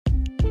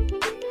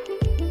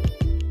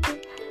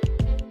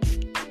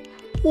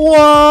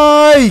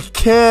Why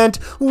can't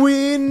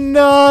we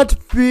not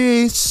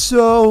be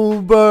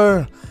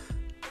sober?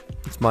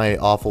 It's my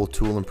awful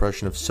Tool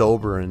impression of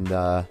sober, and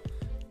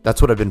that's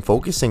what I've been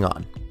focusing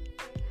on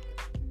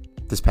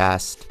this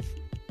past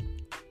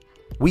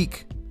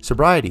week,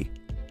 sobriety,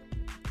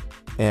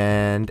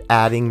 and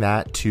adding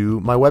that to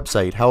my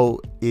website. How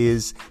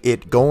is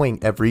it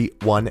going,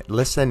 everyone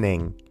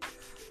listening?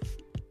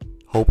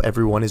 Hope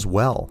everyone is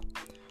well.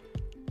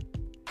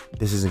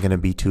 This isn't going to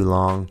be too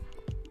long.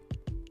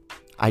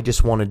 I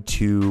just wanted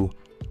to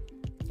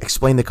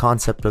explain the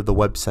concept of the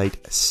website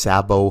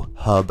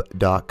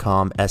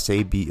sabohub.com,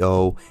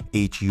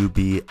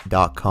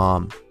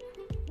 sabohub.com.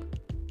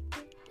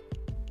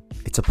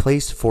 It's a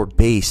place for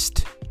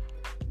based,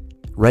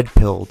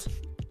 red-pilled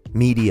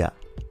media,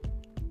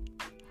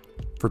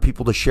 for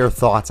people to share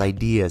thoughts,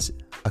 ideas,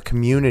 a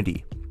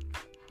community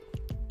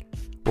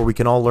where we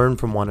can all learn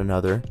from one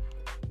another.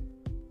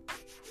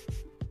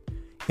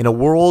 In a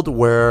world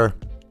where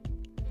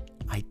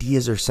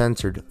ideas are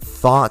censored,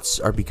 thoughts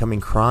are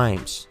becoming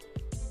crimes,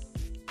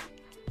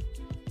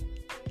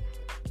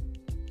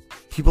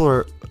 people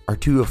are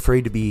too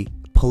afraid to be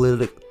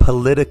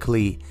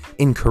politically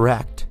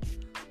incorrect.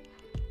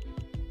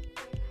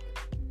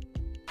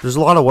 There's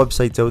a lot of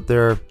websites out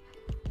there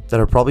that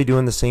are probably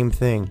doing the same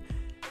thing,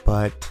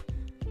 but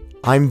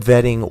I'm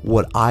vetting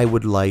what I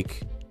would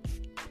like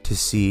to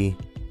see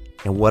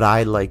and what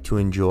I like to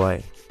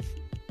enjoy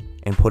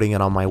and putting it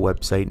on my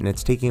website. And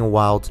it's taking a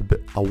while to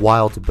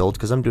build,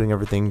 because I'm doing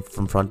everything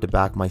from front to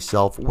back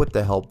myself, with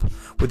the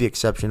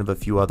exception of a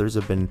few others.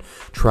 I've been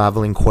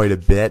traveling quite a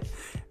bit,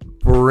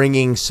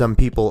 bringing some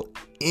people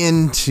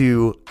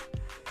into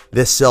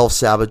this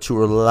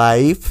self-saboteur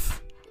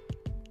life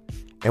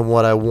and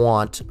what I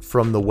want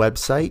from the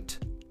website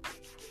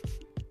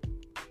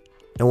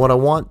and what I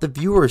want the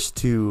viewers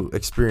to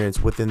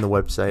experience within the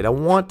website. I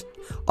want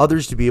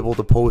others to be able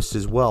to post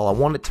as well. I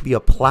want it to be a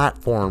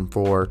platform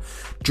for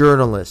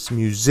journalists,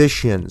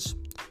 musicians,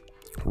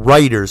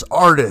 writers,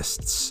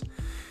 artists,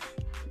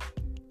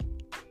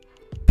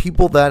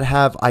 people that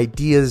have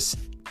ideas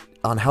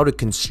on how to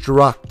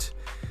construct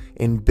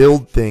and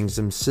build things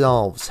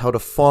themselves, how to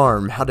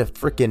farm, how to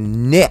freaking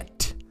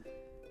knit,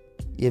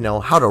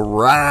 how to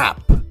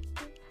rap,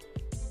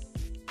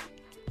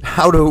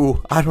 how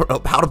to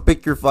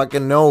pick your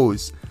fucking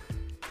nose.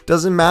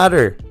 Doesn't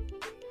matter.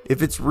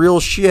 If it's real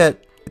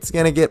shit, it's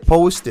going to get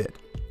posted.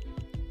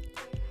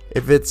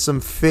 If it's some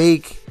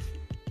fake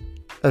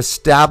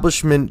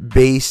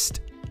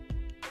establishment-based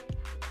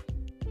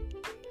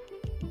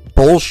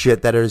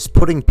bullshit that is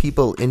putting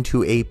people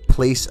into a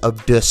place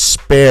of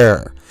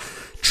despair,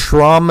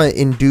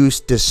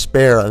 trauma-induced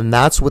despair, and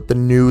that's what the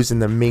news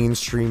and the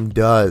mainstream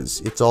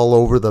does. It's all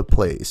over the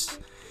place.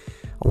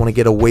 I want to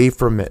get away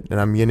from it, and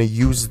I'm going to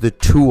use the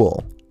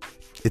tool.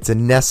 It's a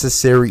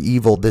necessary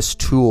evil, this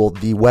tool,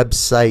 the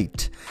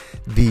website,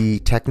 the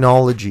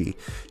technology,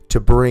 to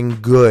bring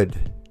good,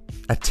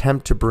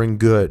 attempt to bring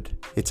good.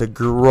 It's a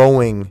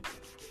growing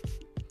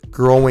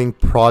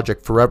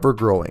project, forever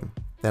growing,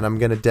 and I'm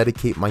going to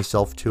dedicate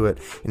myself to it.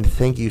 And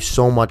thank you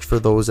so much for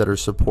those that are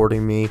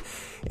supporting me,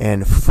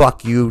 and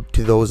fuck you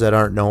to those that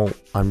aren't. No,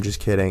 I'm just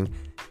kidding.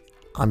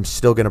 I'm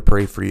still going to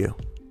pray for you,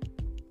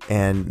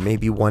 and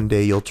maybe one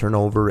day you'll turn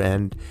over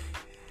and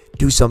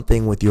do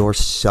something with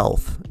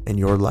yourself and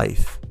your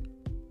life.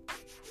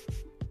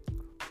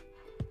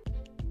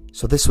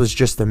 So this was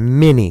just a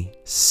mini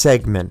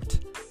segment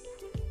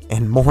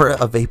and more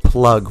of a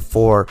plug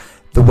for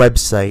the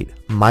website,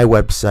 my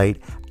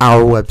website,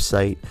 our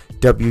website,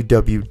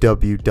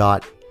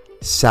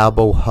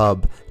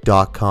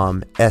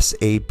 www.sabohub.com,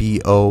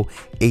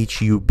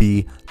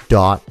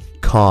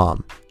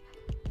 sabohub.com.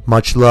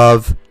 Much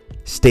love.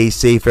 Stay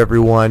safe,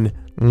 everyone.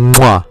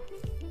 Mwah.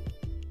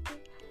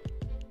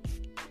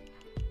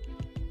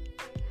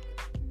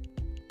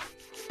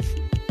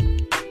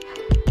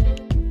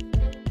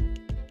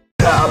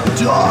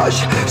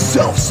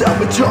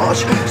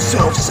 Self-sabotage,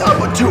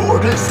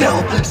 self-saboteur,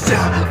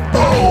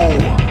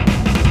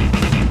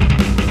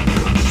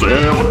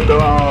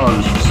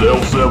 self-sabotage,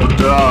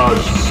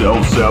 self-sabotage,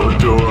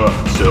 self-saboteur,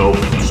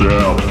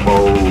 self-sabo.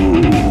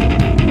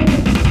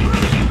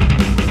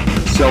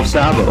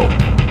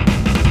 Self-sabo.